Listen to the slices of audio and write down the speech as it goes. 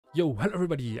Yo, hello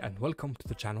everybody and welcome to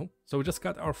the channel. So we just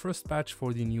got our first patch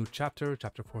for the new chapter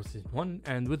 4 season 1,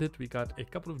 and with it we got a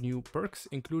couple of new perks,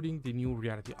 including the new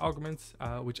reality augments,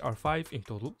 which are 5 in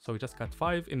total. So we just got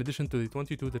 5 in addition to the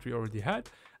 22 that we already had,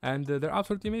 and they're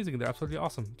absolutely amazing, they're absolutely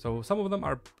awesome. So some of them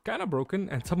are kind of broken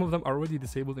and some of them are already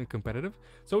disabled in competitive.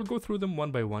 So we'll go through them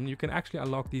one by one. You can actually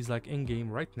unlock these like in-game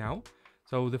right now.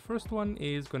 So the first one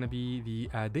is going to be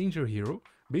the Danger Hero.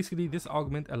 Basically, this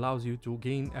augment allows you to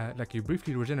gain, you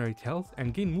briefly regenerate health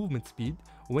and gain movement speed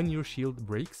when your shield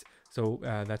breaks. So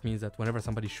that means that whenever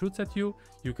somebody shoots at you,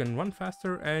 you can run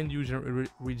faster and you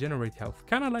regenerate health.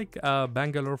 Kind of like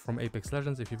Bangalore from Apex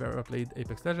Legends. If you've ever played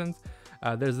Apex Legends,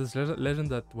 there's this legend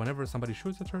that whenever somebody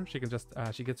shoots at her, she can just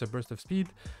she gets a burst of speed.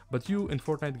 But you in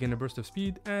Fortnite gain a burst of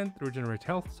speed and regenerate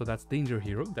health. So that's Danger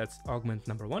Hero. That's augment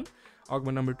number 1.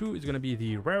 Augment number 2 is going to be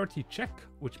the Rarity check,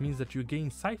 which means that you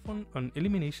gain Siphon on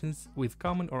eliminations with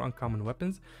common or uncommon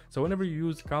weapons. So whenever you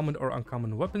use common or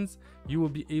uncommon weapons, you will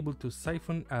be able to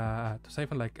siphon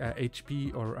like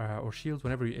HP or shields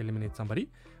whenever you eliminate somebody,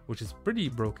 which is pretty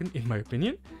broken in my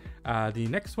opinion. The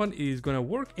next one is going to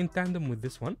work in tandem with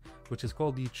this one, which is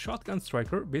called the Shotgun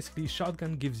Striker. Basically,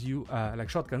 shotgun gives you, like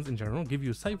shotguns in general, give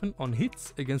you siphon on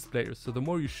hits against players. So the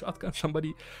more you shotgun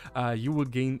somebody, you will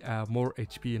gain more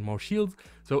HP and more shields.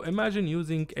 So imagine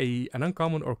using an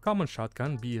uncommon or common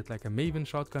shotgun, be it like a Maven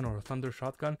shotgun or a Thunder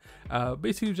shotgun.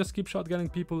 Basically, you just keep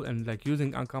shotgunning people and like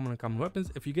using uncommon and common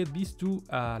weapons. If you get these two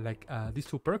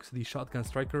perks, the Shotgun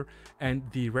Striker and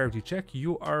the Rarity check,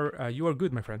 you are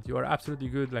good, my friend. You are absolutely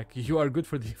good. Like you are good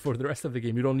for the rest of the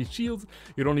game. You don't need shields,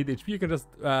 you don't need HP. You can just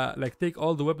take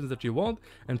all the weapons that you want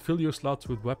and fill your slots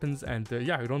with weapons, and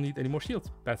yeah, you don't need any more shields.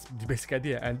 That's the basic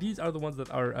idea. And these are the ones that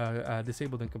are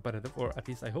disabled in competitive, or at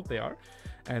least I hope they are.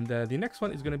 And the next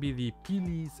one is going to be the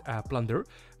Peely's plunder.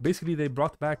 Basically, they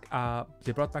brought back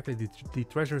the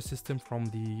treasure system from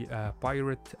the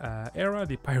pirate era,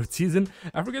 the pirate season.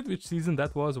 I forget which season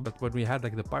that was, but when we had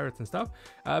like the pirates and stuff.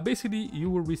 Basically, you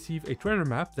will receive a treasure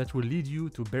map that will lead you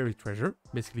to buried treasure.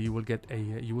 Basically,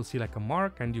 you will see like a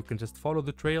mark, and you can just follow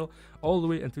the trail all the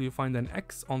way until you find an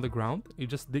X on the ground. You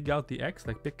just dig out the X,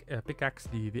 like pickaxe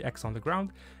the X on the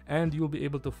ground, and you'll be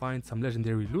able to find some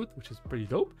legendary loot, which is pretty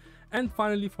dope. And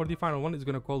finally, for the final one, is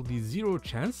going to call the Zero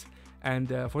Chance.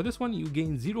 And for this one, you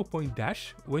gain 0 point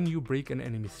dash when you break an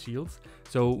enemy's shields.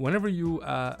 So whenever you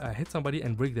hit somebody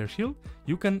and break their shield,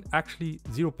 you can actually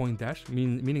 0 point dash,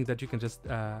 meaning that you can just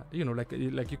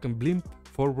like you can blimp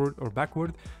forward or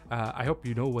backward. I hope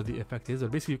you know what the effect is. Or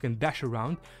basically, you can dash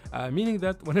around, meaning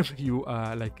that whenever you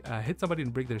hit somebody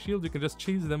and break their shield, you can just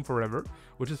chase them forever,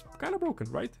 which is kind of broken,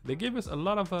 right? They gave us a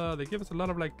lot of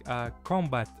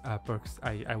combat perks,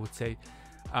 I would say.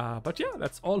 But yeah,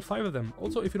 that's all 5 of them.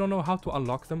 Also, if you don't know how to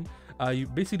unlock them, you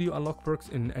unlock perks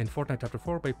in Fortnite Chapter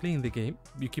 4 by playing the game.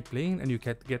 You keep playing and you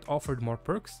get offered more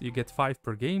perks. You get 5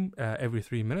 per game every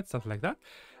 3 minutes, something like that.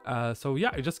 So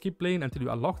yeah, you just keep playing until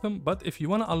you unlock them. But if you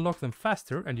want to unlock them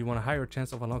faster and you want a higher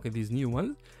chance of unlocking these new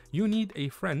ones, you need a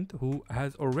friend who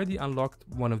has already unlocked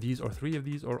one of these or 3 of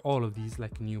these or all of these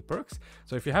like new perks.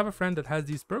 So if you have a friend that has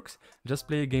these perks, just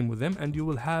play a game with them and you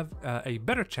will have a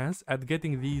better chance at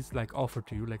getting these like offered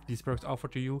to you, like these perks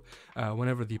offered to you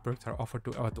whenever the perks are offered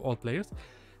to all players.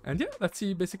 And yeah, that's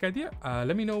the basic idea.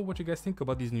 Let me know what you guys think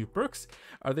about these new perks.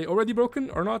 Are they already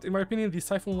broken or not? In my opinion, these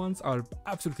Siphon ones are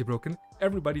absolutely broken.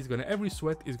 Every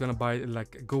sweat is gonna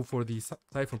go for the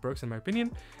Siphon perks in my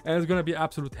opinion, and it's gonna be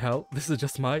absolute hell. This is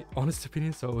just my honest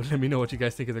opinion, so let me know what you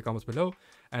guys think in the comments below.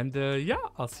 And yeah,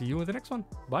 I'll see you in the next one.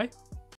 Bye.